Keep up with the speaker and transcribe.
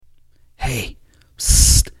Hey,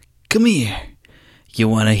 psst, come here. You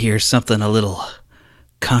want to hear something a little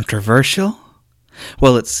controversial?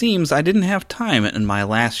 Well, it seems I didn't have time in my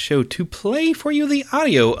last show to play for you the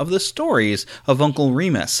audio of the stories of Uncle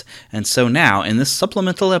Remus, and so now, in this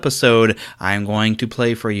supplemental episode, I'm going to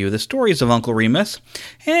play for you the stories of Uncle Remus,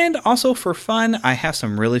 and also for fun, I have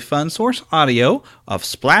some really fun source audio of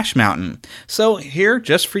Splash Mountain. So here,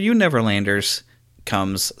 just for you Neverlanders,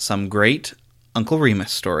 comes some great Uncle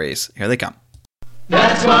Remus stories. Here they come.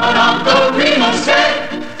 That's what Uncle Remus said.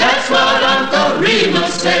 That's what Uncle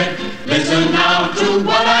Remus said. Listen now to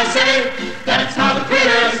what I say. That's how the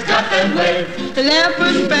critters got their way. The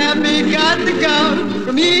leopard family got the gun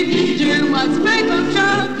from eating Jim on speckled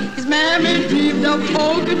trout. His mammy dreamed of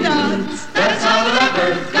polka dots. That's how the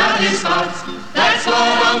leopard got his spots. That's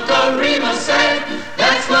what Uncle Remus said.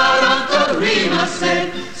 That's what Uncle Remus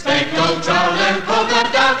said. Speckled trout and polka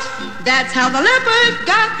dots. That's how the leopard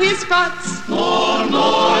got his spots. More,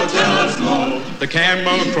 tell us more. The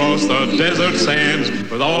camel crossed the desert sands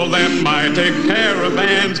with all them mighty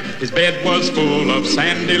caravans. His bed was full of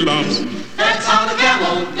sandy lumps. That's how the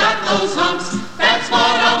camel got those humps. That's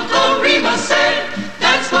what Uncle Remus said.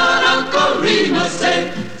 That's what Uncle Remus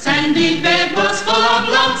said. Sandy bed was full of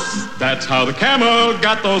lumps. That's how the camel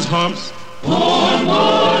got those humps. More,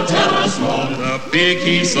 tell us more. The pig,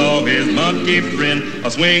 he saw his monkey friend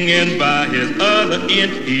a-swinging by his other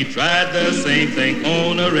end. He tried the same thing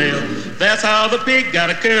on a rail. That's how the pig got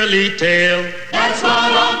a curly tail. That's what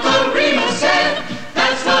Uncle Remus said.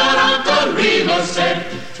 That's what Uncle Remus said.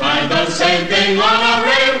 Tried the same thing on a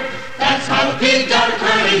rail. That's how the pig got a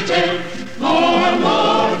curly tail.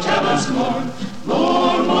 More, tell us more.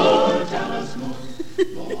 More, tell us more.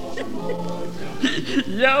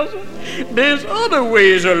 Yes, there's other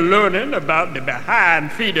ways of learning about the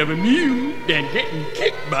behind feet of a mule than getting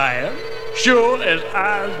kicked by him, sure as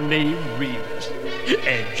I's named Remus.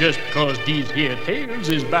 And just because these here tales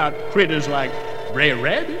is about critters like Brer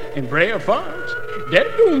Rabbit and Brer Fox, that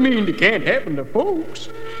don't mean they can't happen to folks.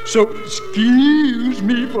 So excuse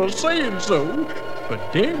me for saying so,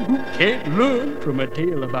 but them who can't learn from a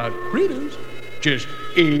tale about critters just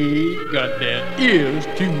ain't got their ears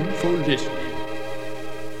tuned for listening.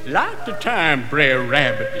 Like the time Brer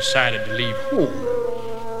Rabbit decided to leave home,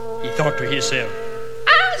 he thought to himself,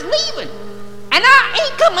 I was leaving, and I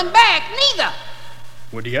ain't coming back neither.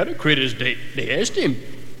 Well, the other critters, they asked him,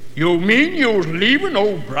 you mean you was leaving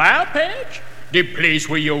old Briar Patch, the place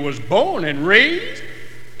where you was born and raised?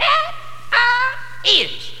 That I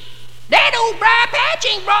is. That old Briar Patch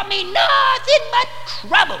ain't brought me nothing but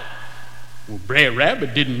trouble. Well, Brer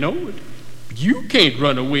Rabbit didn't know it. You can't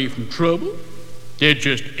run away from trouble. There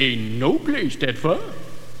just ain't no place that far.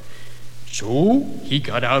 So he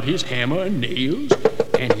got out his hammer and nails,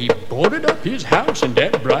 and he boarded up his house in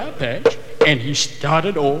that briar patch, and he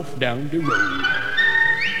started off down the road.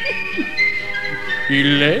 He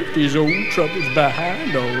left his old troubles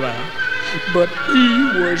behind, all right, but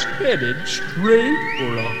he was headed straight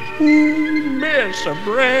for a whole mess of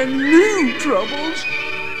brand new troubles.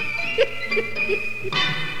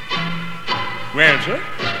 Well, sir,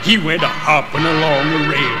 he went a-hopping along the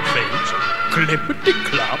rail fence,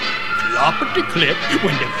 clippity-clop, cloppity-clip,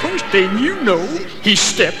 when the first thing you know, he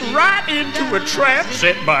stepped right into a trap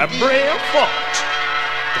set by Brer Fox.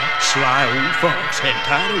 That sly old fox had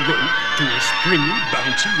tied a rope to a springy,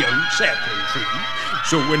 bouncy young sapling tree,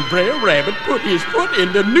 so when Brer Rabbit put his foot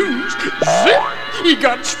in the noose, zip, he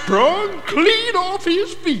got sprung clean off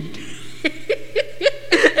his feet.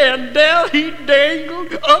 And there he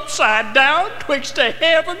dangled upside down twixt the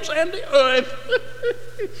heavens and the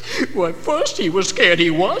earth. Well, first he was scared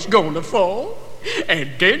he was going to fall, and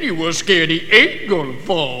then he was scared he ain't going to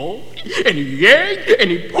fall. And he yanked,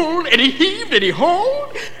 and he pulled, and he heaved, and he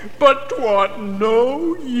hauled, but 'twas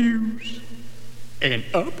no use. And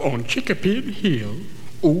up on Chickapin Hill,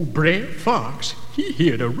 old Brer Fox, he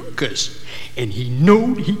heard a ruckus, and he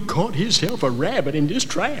knowed he caught himself a rabbit in this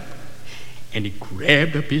trap. And he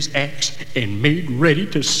grabbed up his axe and made ready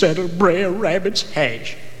to settle Brer Rabbit's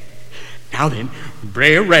hash. Now then,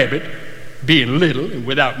 Brer Rabbit, being little and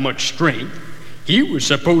without much strength, he was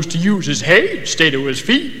supposed to use his head instead of his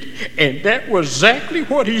feet, and that was exactly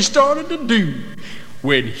what he started to do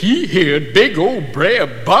when he heard big old Brer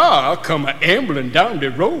B'ar come a-ambling down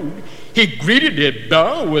the road. He greeted that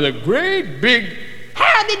B'ar with a great big,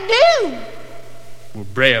 Howdy do? Well,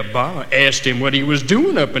 Brer B'ar asked him what he was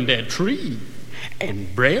doing up in that tree,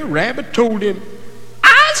 and Brer Rabbit told him,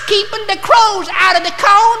 I was keeping the crows out of the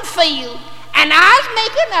cornfield, and I was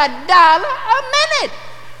making $1 a minute.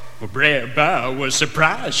 Well, Brer B'ar was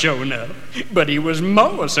surprised, sure enough, but he was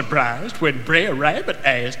more surprised when Brer Rabbit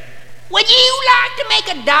asked, Would you like to make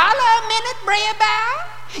 $1 a minute, Brer Bow?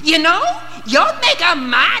 You know, you'd make a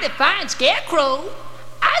mighty fine scarecrow.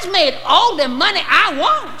 I's made all the money I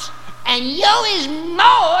want, and you is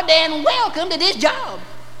more than welcome to this job.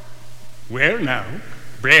 Well, now,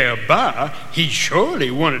 Brer Bow, he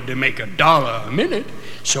surely wanted to make $1 a minute,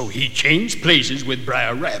 so he changed places with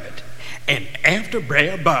Brer Rabbit. And after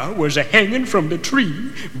Brer Bow was a-hanging from the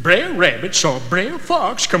tree, Brer Rabbit saw Brer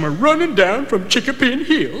Fox come a-running down from Chickapin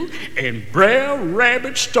Hill, and Brer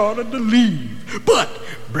Rabbit started to leave. But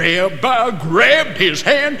Brer Bow grabbed his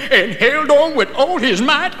hand and held on with all his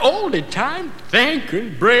might all the time,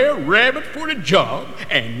 thanking Brer Rabbit for the job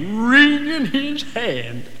and wringing his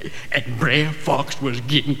hand. And Brer Fox was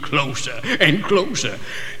getting closer and closer,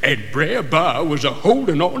 and Brer Bow was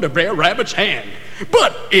a-holding on to Brer Rabbit's hand.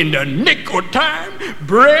 But in the nick of time,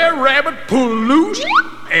 Brer Rabbit pulled loose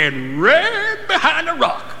and ran behind a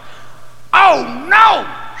rock. "Oh, no!"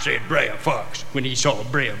 said Brer Fox when he saw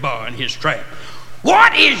Brer Bow in his trap.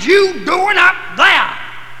 "What is you doing up there?"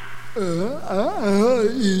 I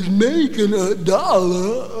is making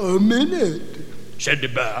 $1 a minute," said the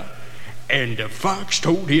Bow. And the Fox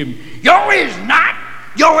told him, "You is not.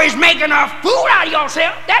 You is making a fool out of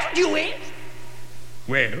yourself. That's what you is."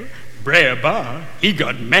 Well, Brer Bow, he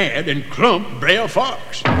got mad and clumped Brer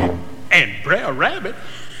Fox. And Brer Rabbit,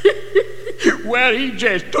 well, he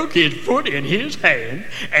just took his foot in his hand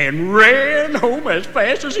and ran home as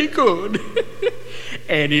fast as he could.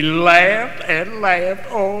 And he laughed and laughed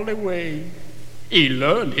all the way. He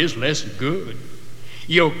learned his lesson good.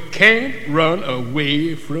 You can't run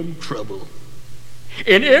away from trouble.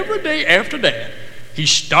 And every day after that, he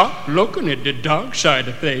stopped looking at the dark side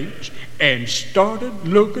of things and started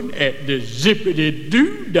looking at the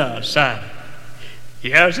zippity-doo-dah side.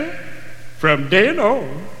 Yes, sir. From then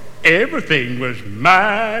on, everything was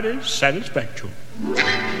mighty satisfactory.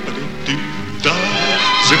 Zippity-doo-dah,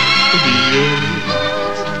 zippity-yay.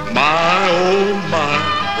 My, oh my,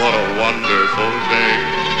 what a wonderful day.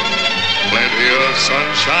 Plenty of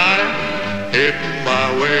sunshine heading my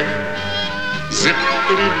way.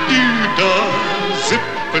 Zippity-doo-dah,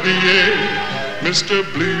 zippity-yay. Mr.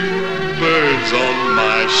 Bluebird's on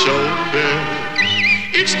my shoulder.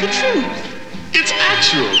 It's the truth. It's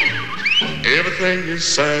actual. Everything is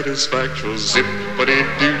satisfactory.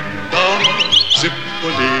 Zippity-doo-dah,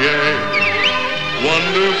 zippity-yay.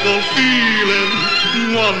 Wonderful feeling,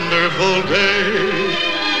 wonderful day.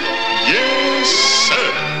 Yes, sir.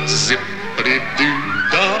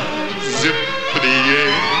 Zippity-doo-dah,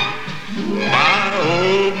 zippity-yay. My,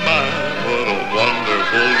 oh my, what a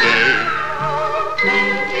wonderful day.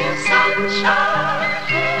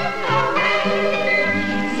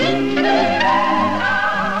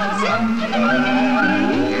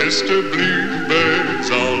 Mr. Bluebird's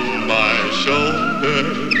on my shoulder.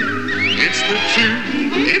 It's the truth,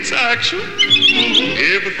 it's actual.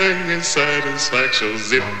 Everything is satisfaction.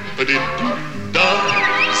 Zippity-doo-dah,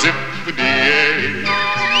 zippity-yay.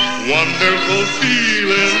 Wonderful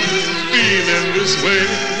feeling, feeling this way.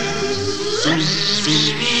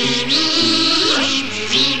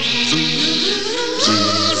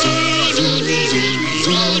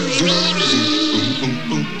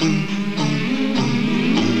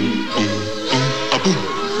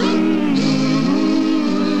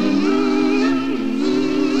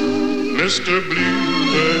 Mr.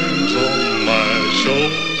 Bluebird's on my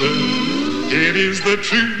shoulder. It is the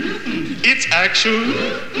truth. It's actual.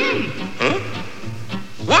 Huh?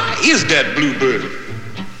 Why is that Bluebird?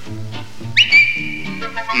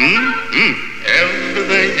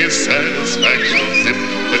 Everything is satisfaction.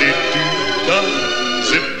 Zippity-doo-dah,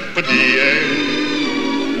 zippity-yay.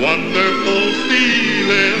 Wonderful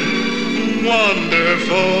feeling,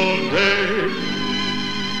 wonderful day.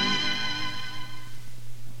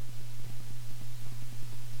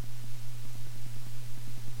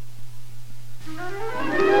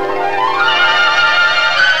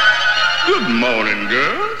 Good morning,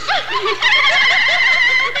 girls.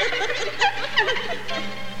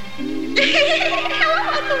 Hello,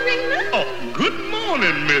 Uncle Remus. Oh, good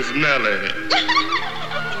morning, Miss Nellie.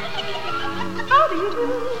 How do you do?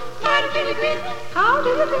 How do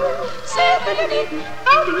you do? Say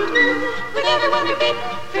how do you do? With everyone you meet.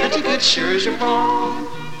 Pretty good, sure as you're born.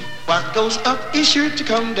 What goes up is sure to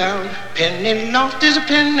come down. Penny lost is a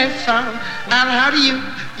penny found. Now how do you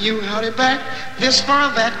howdy back? This for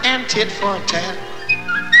that and tit for tat.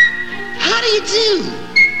 How do you do?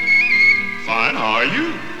 Fine, how are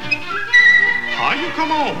you? How you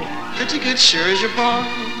come on? Pretty good, sure as you're born.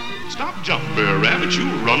 Stop jumping, Brer Rabbit,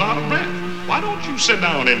 you'll run out of breath. Why don't you sit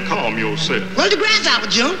down and calm yourself? Well, the grasshopper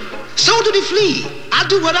jump, so do the flea. I I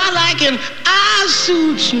do what I like and I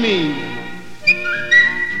suits me.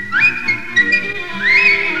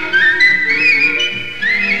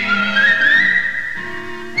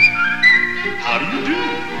 How do you do?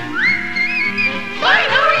 Fine,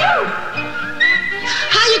 how are you?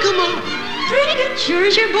 How you come on? Pretty good. Sure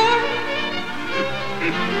as you're born.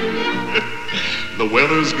 The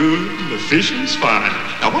weather's good, the fishing's fine.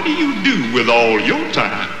 Now what do you do with all your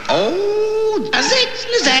time? Oh, a zigs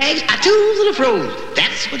and a zags, a twos and a froze.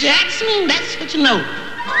 That's what you ask me, and that's what you know.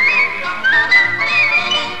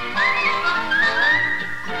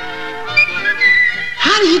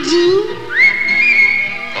 How do you do?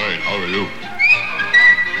 Fine, how are you?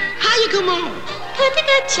 How you come on? Pretty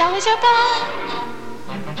good. Shall as you're born.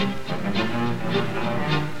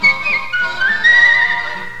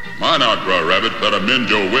 Mine out, Brer Rabbit. Better mend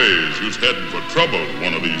your ways. You's heading for trouble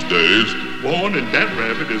one of these days. Warn, and that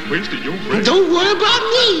rabbit is wasting your breath. Don't worry about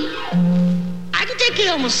me. I can take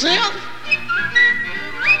care of myself.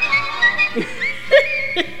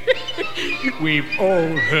 We've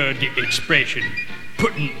all heard the expression,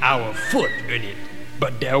 putting our foot in it.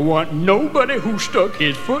 But there wasn't nobody who stuck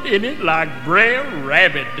his foot in it like Brer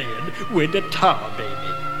Rabbit did with the tar baby.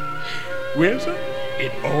 Well, sir,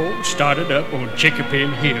 it all started up on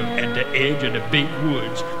Chickapin Hill at the edge of the big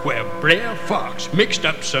woods where Brer Fox mixed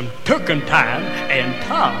up some turpentine and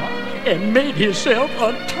tar and made himself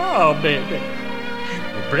a tar baby.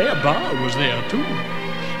 Well, Brer B'ar was there too.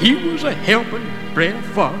 He was helping Brer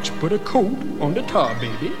Fox put a coat on the tar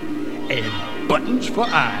baby and buttons for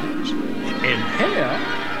eyes and hair.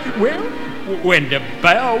 Well, when the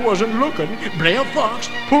bear wasn't looking, Brer Fox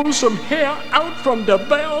pulled some hair out from the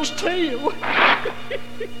bear's tail.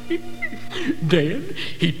 Then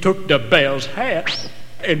he took the bear's hat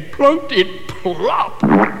and plunked it plop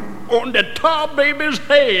on the tar baby's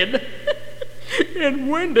head. And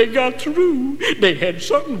when they got through, they had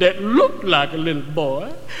something that looked like a little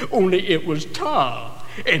boy, only it was tar,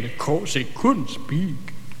 and of course it couldn't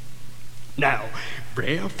speak. Now,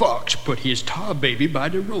 Brer Fox put his tar baby by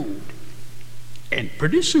the road, and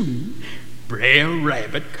pretty soon, Brer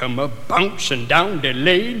Rabbit come a-bouncing down the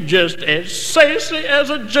lane just as sassy as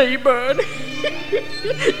a jaybird.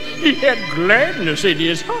 He had gladness in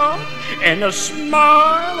his heart and a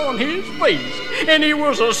smile on his face, and he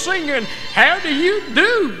was a-singing, "How do you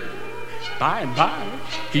do?" By and by,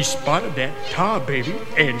 he spotted that tar baby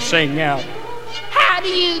and sang out, How do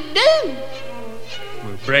you do?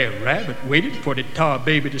 Well, Brer Rabbit waited for the tar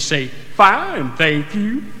baby to say, "Fine, thank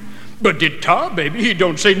you." But the tar baby, he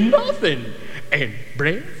don't say nothing. And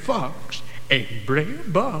Brer Fox and Brer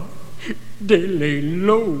B'ar, they lay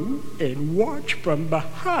low and watch from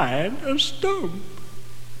behind a stump.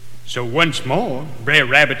 So once more, Brer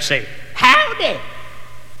Rabbit say, Howdy.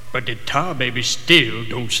 but the tar baby still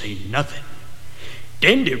don't say nothing.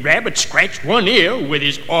 Then the rabbit scratched one ear with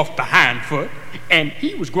his off behind foot, and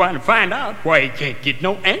he was going to find out why he can't get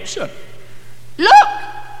no answer. Look,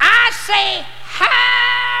 I say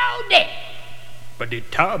howdy. But the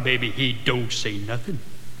tar baby, he don't say nothing.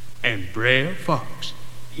 And Brer Fox,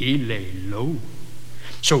 he lay low.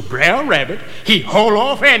 So Brer Rabbit, he haul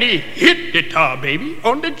off and he hit the tar baby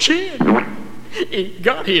on the chin. He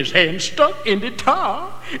got his hand stuck in the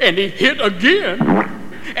tar, and he hit again,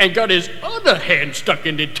 and got his other hand stuck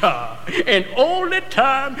in the tar. And all the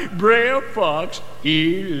time, Brer Fox,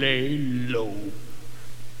 he lay low.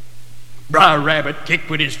 Brer Rabbit kicked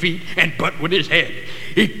with his feet and butt with his head.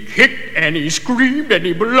 He kicked and he screamed and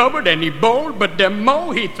he blubbered and he bawled, but the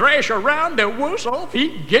more he thrashed around, the worse off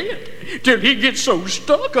he'd get, till he gets so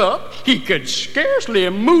stuck up he could scarcely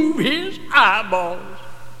move his eyeballs.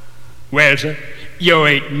 Well, sir, you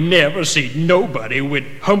ain't never seen nobody with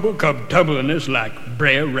humble come tumbliness like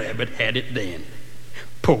Brer Rabbit had it then.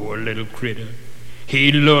 Poor little critter.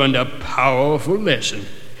 He learned a powerful lesson,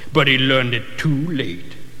 but he learned it too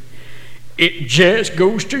late. It just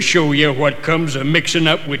goes to show you what comes of mixing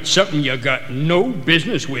up with something you got no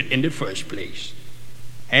business with in the first place.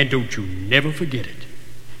 And don't you never forget it.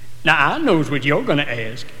 Now, I knows what you're going to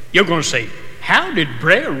ask. You're going to say, how did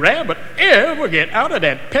Brer Rabbit ever get out of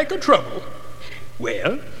that peck of trouble?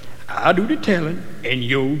 Well, I'll do the telling, and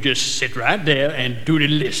you'll just sit right there and do the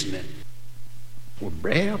listening. Well,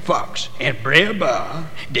 Brer Fox and Brer B'ar,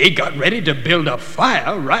 they got ready to build a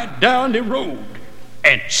fire right down the road.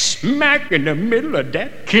 And smack in the middle of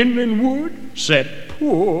that kindling wood sat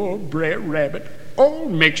poor Brer Rabbit, all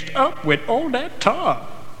mixed up with all that tar.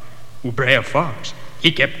 Well, Brer Fox,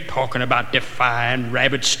 he kept talking about the fine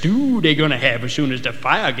rabbit stew they're gonna have as soon as the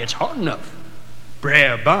fire gets hot enough.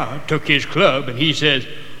 Brer B'ar took his club and he says,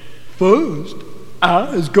 First,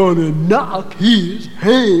 I's gonna knock his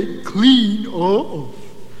head clean off.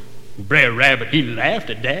 Brer Rabbit, he laughed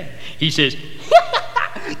at that. He says,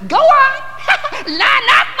 Go on. Now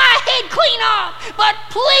knock my head clean off, but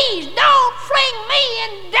please don't fling me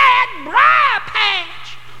in that briar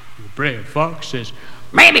patch. Brer Fox says,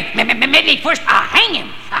 Maybe first I'll hang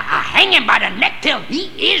him. I'll hang him by the neck till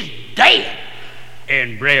he is dead.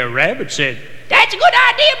 and Brer Rabbit said, That's a good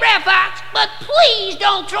idea, Brer Fox, but please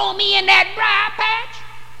don't throw me in that briar patch.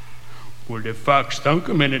 Well, the fox thunk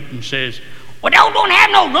a minute and says, Well, don't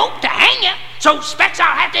have no rope to hang you, so Specs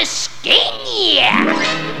I'll have to skin you.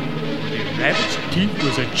 The rabbit's teeth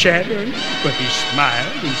was a-chattering, but he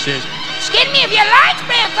smiled and says, Skin me if you like,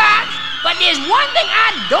 Brer Fox, but there's one thing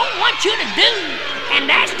I don't want you to do, and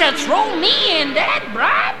that's to throw me in that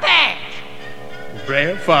briar patch.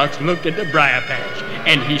 Brer Fox looked at the briar patch,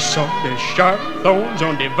 and he saw the sharp thorns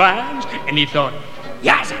on the vines, and he thought,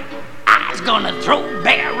 Yassa, I's gonna throw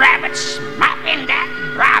Brer Rabbit smack in that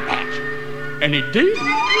briar patch. and he did.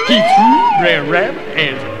 He threw Brer Rabbit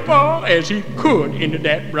as far as he could into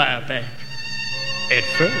that briar patch. At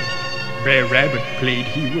first, Brer Rabbit played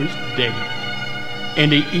he was dead,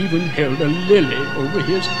 and he even held a lily over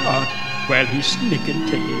his heart while he snickered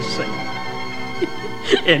to himself.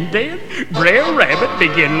 And then Brer Rabbit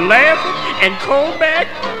began laughing and called back,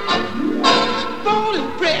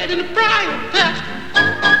 Boiling bread in the briar patch.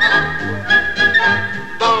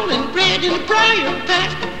 Boiling bread in the briar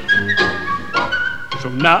patch. So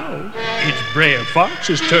now it's Brer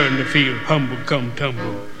Fox's turn to feel humble come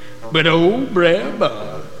tumble. But old Brer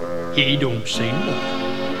Bug, he don't say nothing.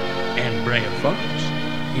 And Brer Fox,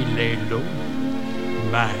 he lay low,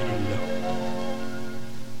 mighty low.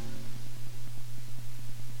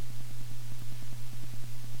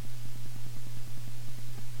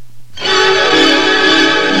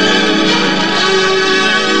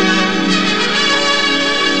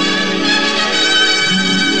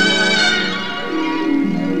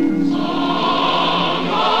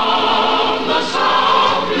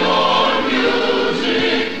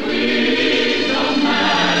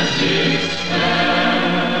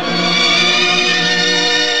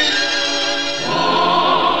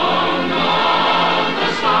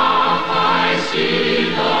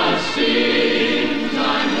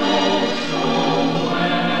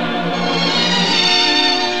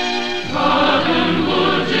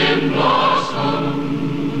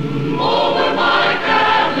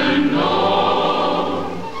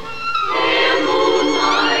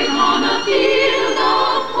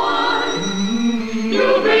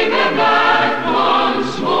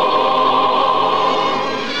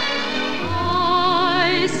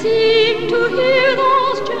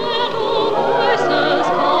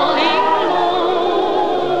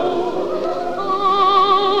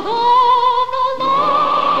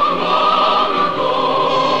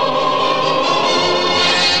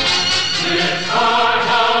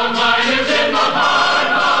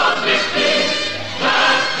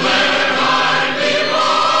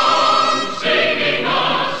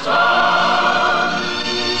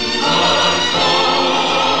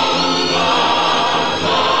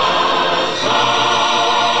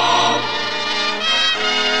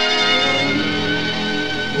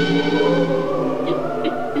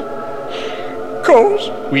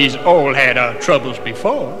 We's all had our troubles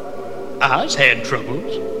before. I's had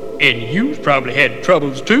troubles, and you's probably had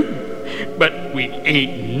troubles too. But we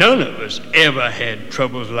ain't none of us ever had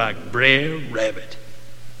troubles like Brer Rabbit.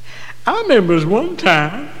 I remembers one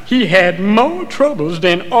time he had more troubles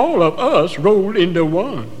than all of us rolled into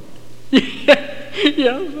one.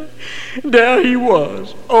 Yes, there he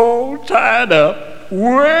was, all tied up,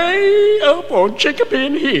 way up on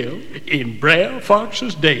Chickapin Hill in Brer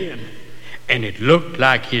Fox's den. And it looked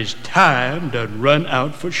like his time done run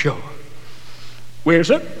out for sure. Well,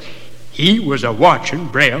 sir, he was a-watching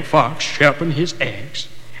Brer Fox sharpen his axe,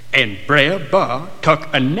 and Brer Bug tuck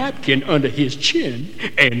a napkin under his chin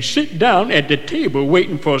and sit down at the table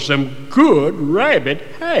waiting for some good rabbit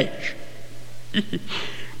hash.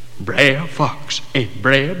 Brer Fox and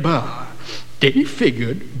Brer Bug, they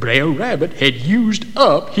figured Brer Rabbit had used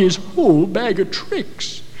up his whole bag of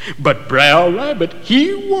tricks. But Brer Rabbit,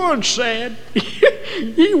 he wasn't sad.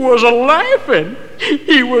 He was a-laughing.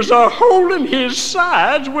 He was a-holding his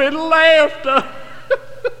sides with laughter.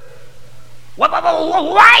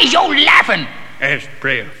 Why is you laughing? Asked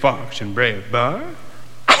Brer Fox and Brer Bug.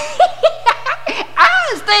 I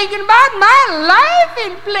was thinking about my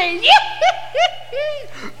laughing place.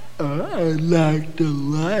 I like to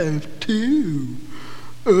laugh too.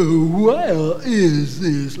 Where is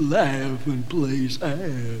this laughing place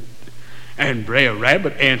at? And Brer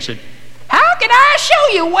Rabbit answered, How can I show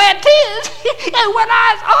you where it is when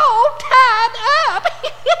I was all tied up?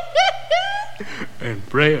 And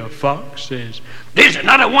Brer Fox says, "There's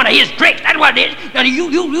another one of his tricks. That's what it is. Now,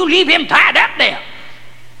 you leave him tied up there."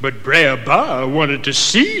 But Brer B'ar wanted to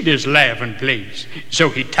see this laughing place, so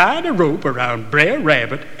he tied a rope around Brer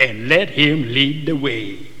Rabbit and let him lead the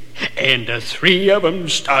way. And the three of them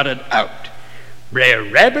started out. Brer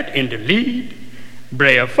Rabbit in the lead,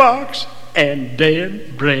 Brer Fox, and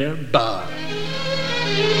then Brer B'ar.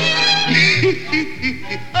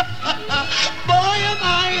 Boy, am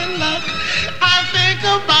I in luck. I think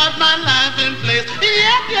about my laughing place. Yeah.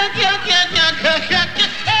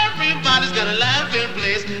 Everybody's got a laughing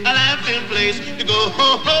place to go.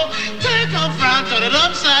 Take a frown, turn it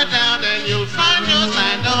upside down, and you'll find your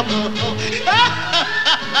sign.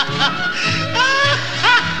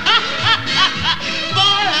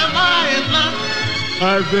 Boy, am I in luck.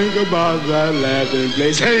 I think about that laughing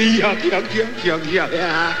place. Hey, yuck.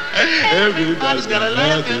 Everybody's got a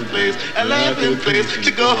laughing place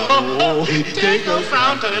to go. Take a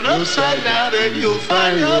frown, turn it upside down, and you'll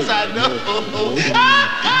find yours. I know.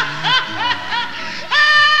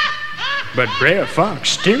 But Brer Fox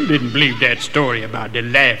still didn't believe that story about the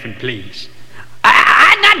laughing place.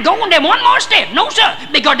 I'm not going there one more step, no sir,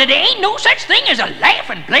 because there ain't no such thing as a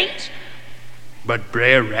laughing place. But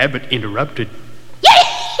Brer Rabbit interrupted.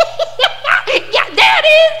 Yeah, there it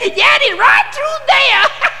is. Yeah, it is right through there.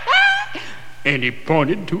 And he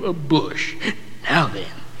pointed to a bush. Now then,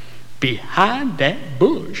 behind that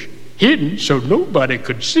bush, hidden so nobody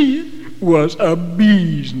could see it, was a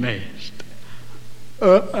bee's nest.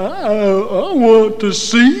 I want to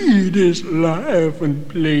see this laughing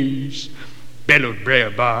place, bellowed Brer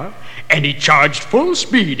B'ar, and he charged full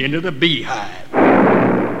speed into the beehive.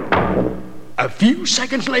 A few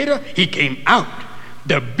seconds later, he came out.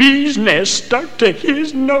 The bee's nest stuck to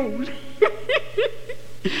his nose.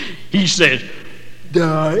 He says,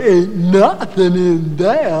 There ain't nothing in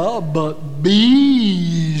there but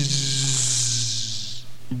bees.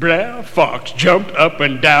 Brer Fox jumped up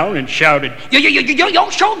and down and shouted, You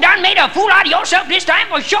sure done made a fool out of yourself this time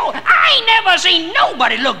for sure. I ain't never seen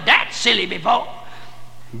nobody look that silly before.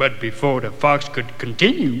 But before the fox could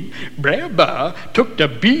continue, Brer B'ar took the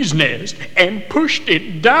bee's nest and pushed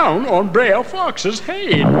it down on Brer Fox's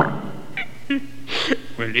head.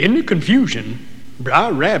 Well, in the confusion,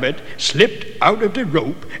 Brer Rabbit slipped out of the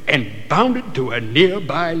rope and bounded to a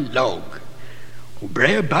nearby log.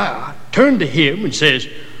 Brer B'ar turned to him and says,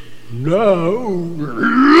 Now,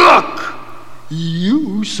 look!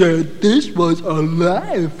 You said this was a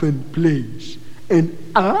laughing place, and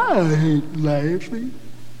I ain't laughing.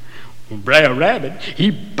 Brer Rabbit,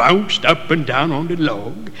 he bounced up and down on the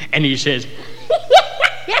log, and he says,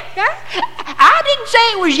 I didn't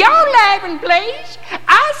say it was your laughing place.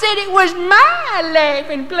 I said it was my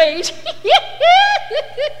laughing place.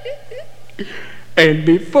 And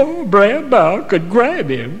before Brer B'ar could grab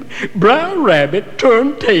him, Brer Rabbit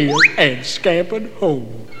turned tail and scampered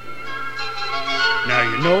home. Now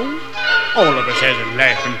you know, all of us has a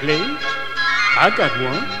laughing place. I got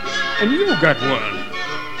one, and you got one.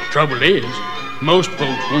 Trouble is, most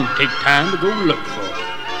folks won't take time to go look for it.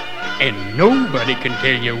 And nobody can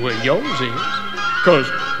tell you where yours is, 'cause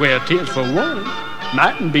where it is for one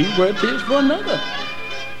mightn't be where it is for another.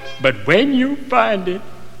 But when you find it,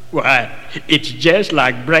 why, it's just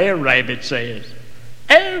like Brer Rabbit says,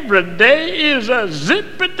 every day is a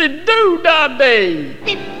zippity-doo-dah day.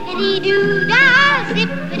 Zippity-doo-dah,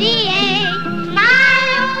 zippity-yay. My,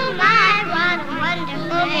 oh my, what a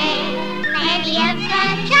wonderful day. Plenty of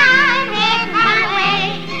sunshine head my way.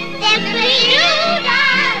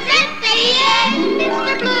 Zippity-doo-dah, zippity-yay.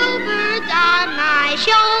 Mr. Bluebird's on my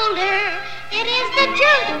shoulder. It is the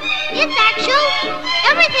truth, it's actual.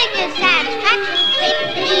 Everything is satisfaction.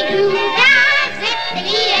 Zippity-doo-dah,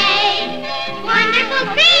 zippity-yay. Wonderful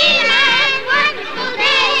feeling, wonderful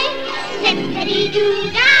day.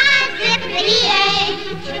 Zippity-doo-dah, zippity-yay.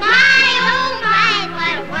 My, oh my,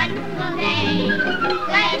 what a wonderful day.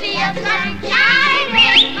 Plenty of sunshine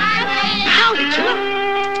in my way. Howdy, Chip.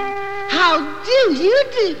 How do you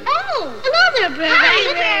do? Oh, hello there, Brer Rabbit.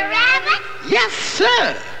 Howdy, Brer Rabbit. Yes,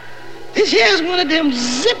 sir. This here's one of them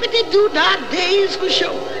zippity-doo-dah days for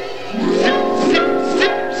sure. Zip, zip,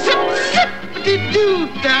 zip, zip,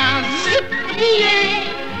 zippity-doo-dah, zippity-yay.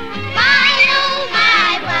 My, oh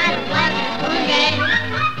my, what a wonderful day.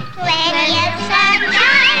 Plenty of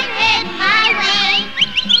sunshine in my way.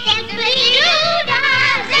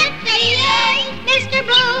 Zippity-doo-dah, zippity-yay. Mr.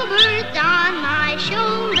 Bluebird's on my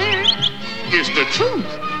shoulder. It's the truth.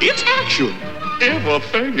 It's actual.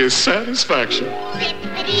 Everything is satisfaction.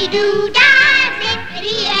 Zippity-doo-dah,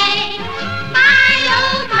 zippity-yay. My,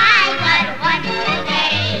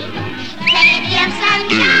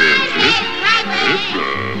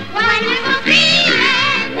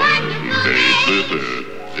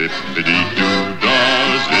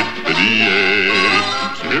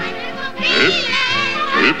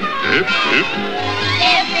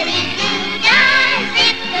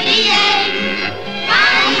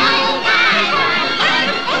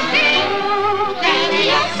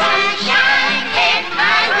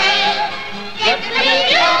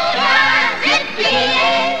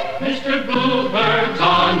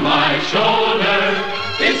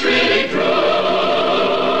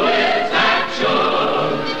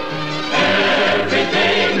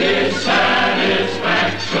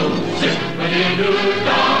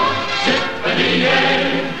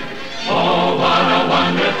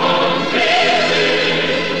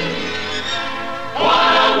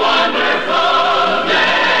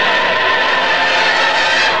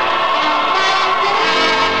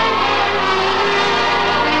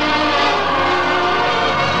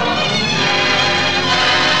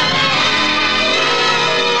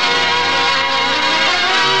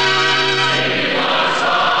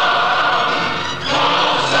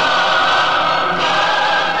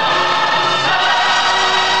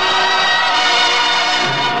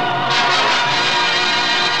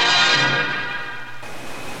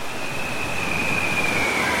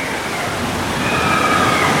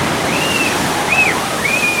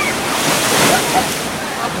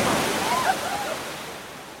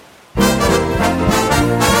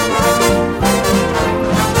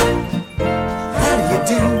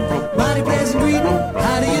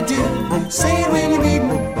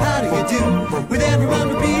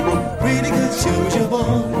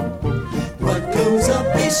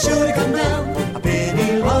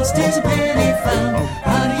 be found.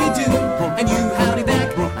 How do you do? And you howdy back.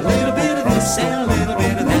 A little bit of this and a little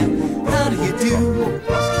bit of that. How do you do?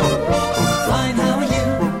 Fine, how are you?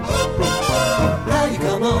 How you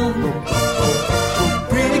come on?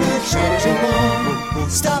 Pretty good, sure as you're born.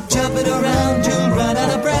 Stop jumping around, you'll run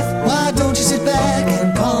out of breath. Why don't you sit back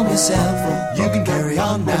and calm yourself? You can carry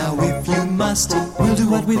on now if you must. We'll do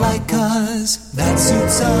what we like, 'cause that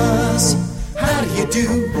suits us. How do you do?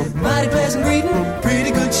 Mighty pleasant greeting.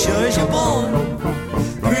 Pretty good, sure as you're born.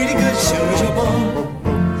 Pretty good, sure as you're born.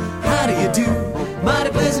 How do you do?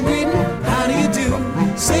 Mighty pleasant greeting. How do you do?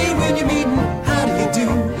 Say when you're meeting. How do you do?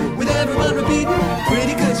 With everyone repeating.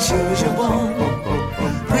 Pretty good, sure as you're born.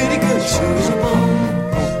 Pretty good, sure as you're born.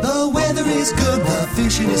 The weather is good, the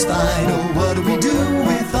fishing is fine. Oh, what do we do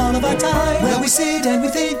with all of our time? Well, we sit and we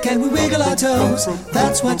think and we wiggle our toes.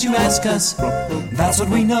 That's what you ask us. That's what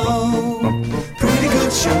we know. Pretty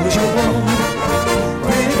good, sure as you're born.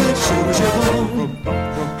 Pretty good, sure as you're born.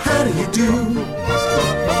 How do you do?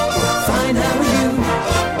 Fine, how are you?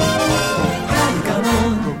 How you come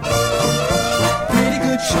on? Pretty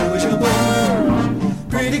good, sure as you're born.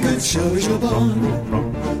 Pretty good, sure as you're born.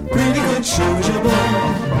 Pretty good, sure as you're born.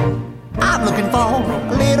 I'm looking for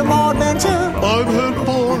a little more adventure. I'm heading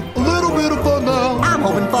for a little bit of fun now. I'm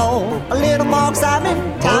hoping for a little more excitement.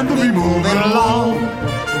 Time to be moving along.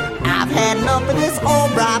 I've had enough of this old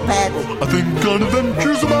briar patch. I think an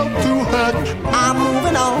adventure's about to hatch. I'm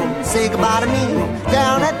moving on, say goodbye to me.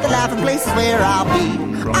 Down at the laughing places where I'll be.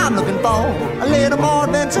 I'm looking for a little more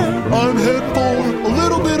adventure. I'm heading for a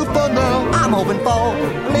little bit of fun now. I'm hoping for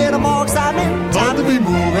a little more excitement. Time to be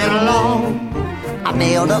moving along. I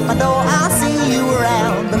nailed up my door, I'll see you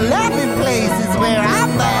around. The laughing places where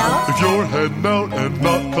I'm bound. If you're heading out and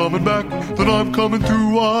not coming back, then I'm coming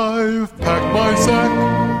too. I've packed my sack.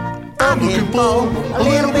 I'm looking for a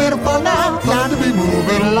little bit of fun now. Time to be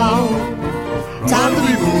moving along. Time to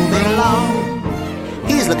be moving along.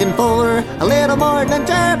 He's looking for a little more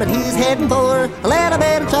adventure, but he's heading for a little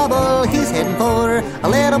bit of trouble. He's heading for a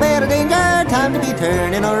little bit of danger. Time to be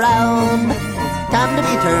turning around. Time to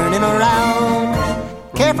be turning around.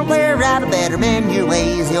 Careful, wear out, better mend your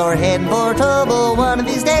ways. You're heading for trouble one of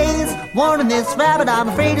these days. Warning this rabbit, I'm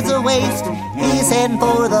afraid it's a waste. He's heading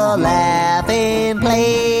for the laughing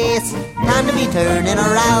place. Time to be turning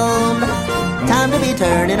around. Time to be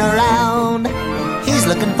turning around. He's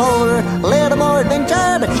looking for a little more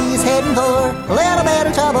adventure, but he's heading for a little bit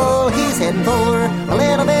of trouble. He's heading for a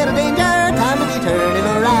little bit of danger. Time to be turning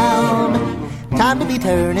around. Time to be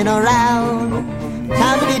turning around.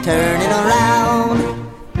 Time to be turning around.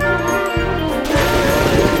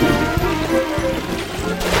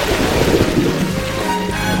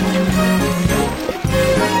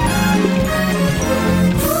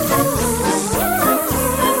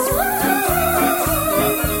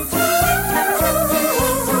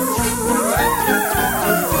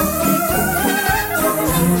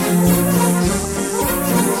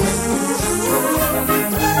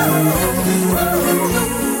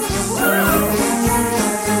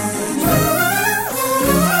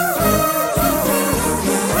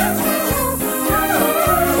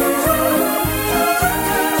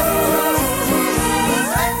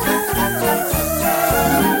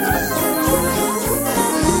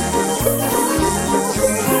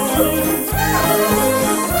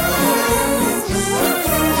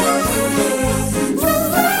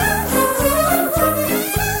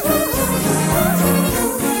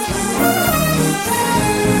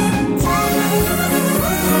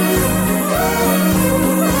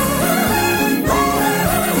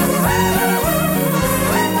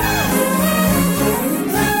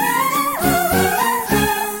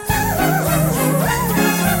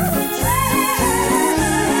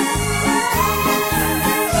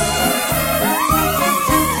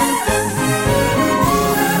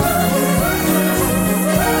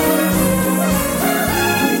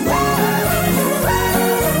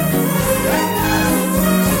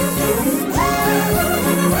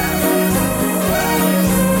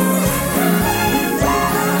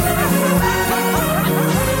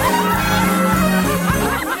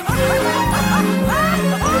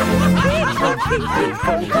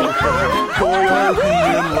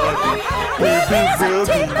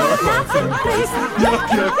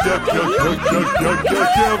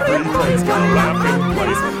 Everybody's got a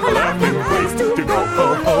laughing place to go, ho,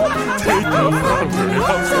 ho. Take a frown, turn it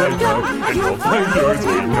upside down, and you'll find yours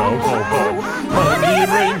we go, ho, ho. Honey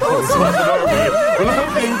and rainbows, what are we? We're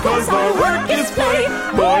laughing 'cause our work is play.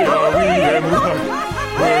 Boy, are we in luck.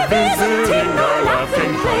 We're visiting our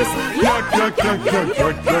laughing place. Yuck,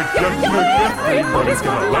 Everybody's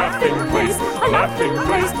got a laughing place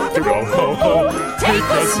to go ho ho. Take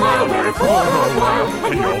a smile there for a while,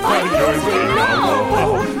 and you'll find yours we know.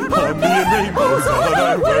 Honey and rainbows on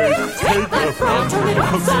our way. Take the frown, turn it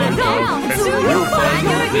upside down, and soon you'll find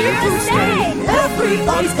you're here to stay.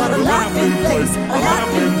 Everybody's got a laughing place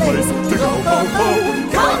to go ho ho.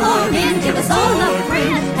 Come on in, give us all a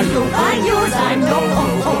grin, and you'll find yours, I know ho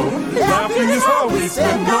ho. Laughing is how we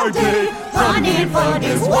spend our day. Fun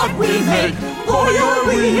is what we make. Boy, are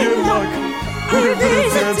we in luck. We're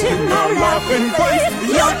visiting our laughing place.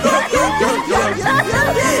 Yuck, yuck, yuck, yuck, yuck.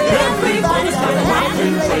 Everybody's got a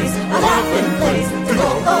laughing place to go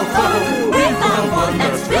ho ho. We found one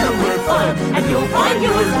that's filled with fun, and you'll find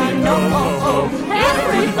yours, I know ho ho.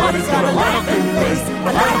 Everybody's got a laughing place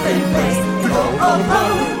to go ho ho.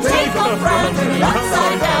 Take a frown, turn it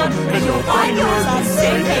upside down, and you'll find yours, I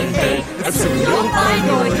say hey hey. And soon you'll find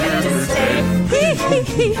you're here to stay. Hee hee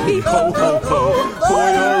hee hee ho ho ho.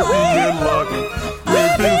 Boy, are we in luck.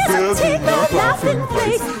 We're visiting our laughing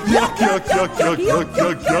place. Yuck yuck yuck yuck yuck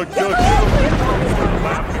yuck yuck yuck.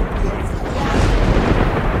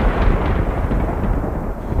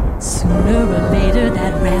 Sooner or later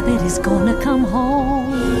that rabbit is gonna come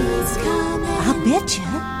home. He's coming. I betcha.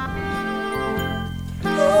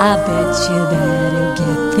 I betcha that he'll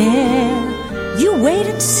get there. You wait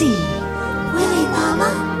and see. Will he, Mama?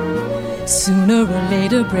 Sooner or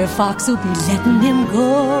later Brer Fox will be letting him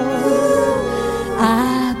go.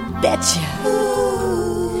 I betcha.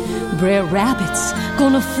 Brer Rabbit's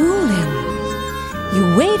gonna fool him. You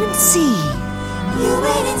wait and see. You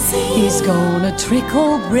wait and see. He's gonna trick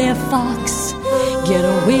old Brer Fox, get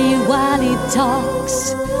away while he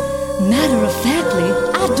talks. Matter of factly,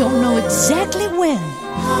 I don't know exactly when,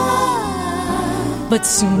 but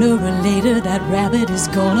sooner or later that rabbit is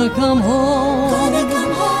gonna come home.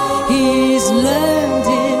 He's learned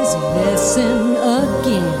his lesson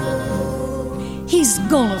again. He's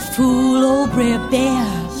gonna fool old Brer Bear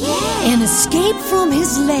and escape from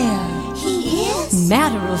his lair. He is.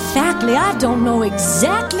 Matter of factly, I don't know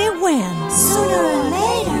exactly when. Sooner or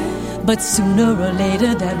later. But sooner or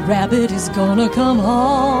later that rabbit is gonna come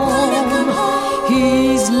home.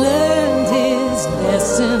 He's learned his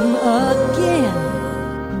lesson again.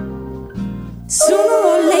 Sooner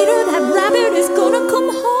or later that rabbit is gonna come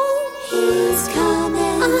home. He's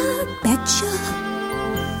coming. I betcha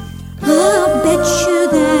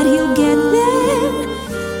that he'll get there.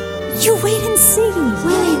 You wait and see.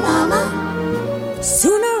 Will he, Mama?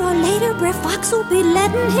 Sooner or later Brer Fox will be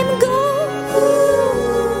letting him go.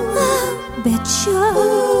 I betcha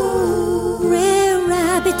Brer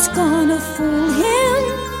Rabbit's gonna fool him.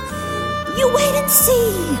 You wait and see.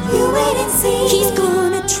 You wait and see. He's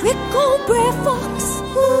gonna trick old Brer Fox,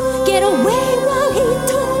 get away while he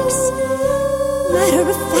talks. Matter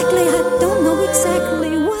of factly, I don't know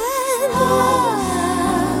exactly when,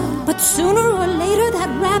 but sooner or later that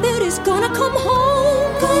rabbit is gonna come home.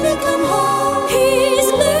 He's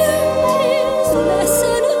learned his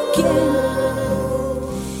lesson again.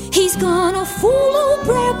 He's gonna fool old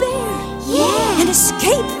Brer Bear, and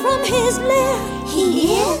escape from his lair. He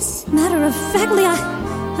is. Matter of factly,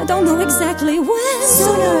 I don't know exactly when.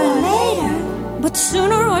 Sooner or later. But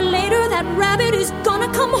sooner or later that rabbit is gonna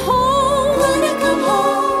come home.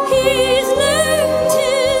 He's learned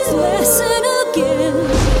his lesson again.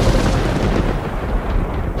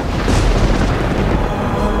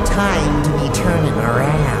 Time to be turning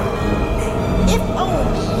around. If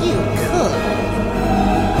only you could.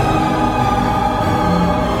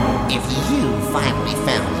 If you finally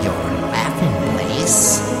found your laughing place,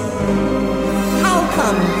 how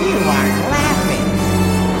come you aren't laughing?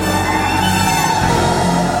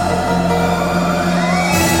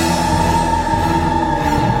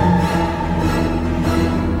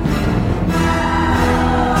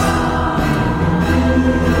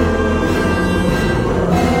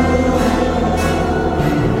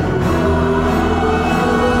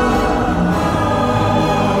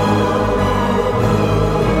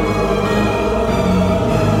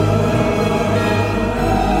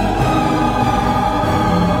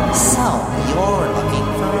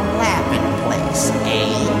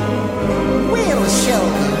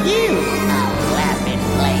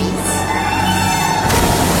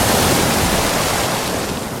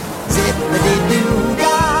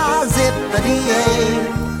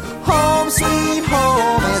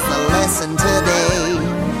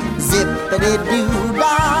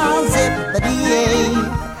 Zippity-doo-dah, zippity-yay.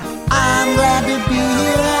 I'm glad to be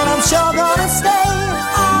here and I'm sure gonna stay.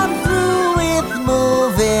 I'm through with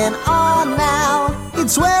moving on now.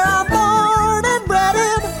 It's where I'm born and bred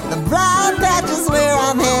in. The brown patch is where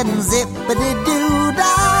I'm heading. Zippity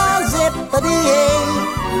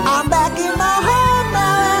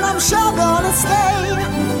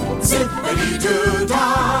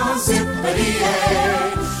zippity-doo-dah,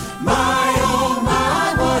 zippity-yay. My, oh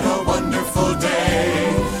my, what a wonderful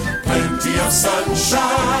day. Plenty of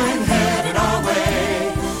sunshine headed our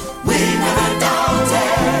way. We never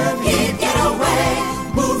doubted he'd get away.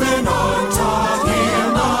 Moving on, taught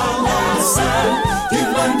him a lesson. You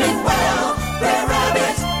learned it well, Brer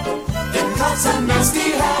Rabbit. Get caught some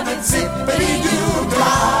nasty habit.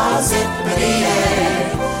 Zippity-doo-dah, zippity-yay.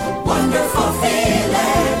 Wonderful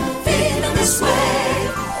feeling, feeling this way.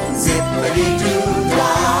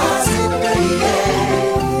 Zippity-doo-dah,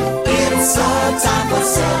 zippity-yay. It's a time for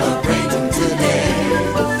celebrating today.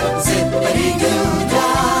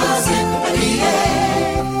 Zippity-doo-dah, zippity-yay.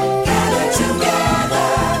 Gather together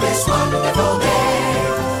this wonderful day.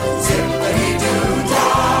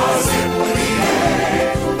 Zippity-doo-dah,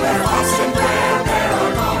 zippity-yay. Where Austin Bear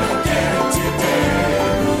are gonna get it today.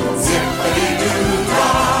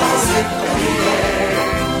 Zippity-doo-dah, zippity-yay.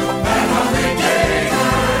 And hungry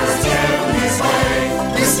gators getting his way.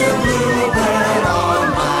 Mr. Bluebird on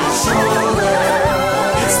my shoulder.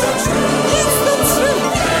 It's the truth. It's the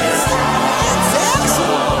truth. It's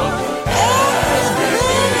factual.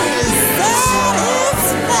 Everything is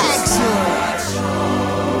satisfaction.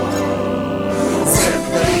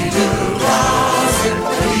 Zippity-doo-dah,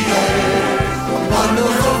 zippity-yay.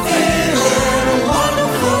 Wonderful feeling,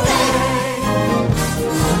 wonderful day.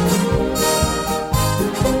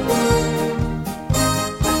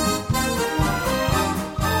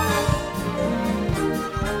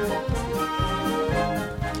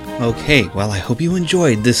 Okay, well, I hope you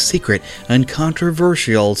enjoyed this secret and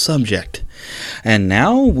controversial subject. And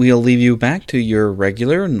now we'll leave you back to your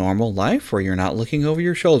regular, normal life where you're not looking over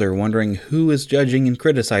your shoulder wondering who is judging and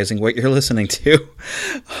criticizing what you're listening to.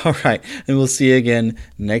 All right, and we'll see you again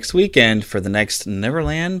next weekend for the next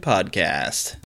Neverland podcast.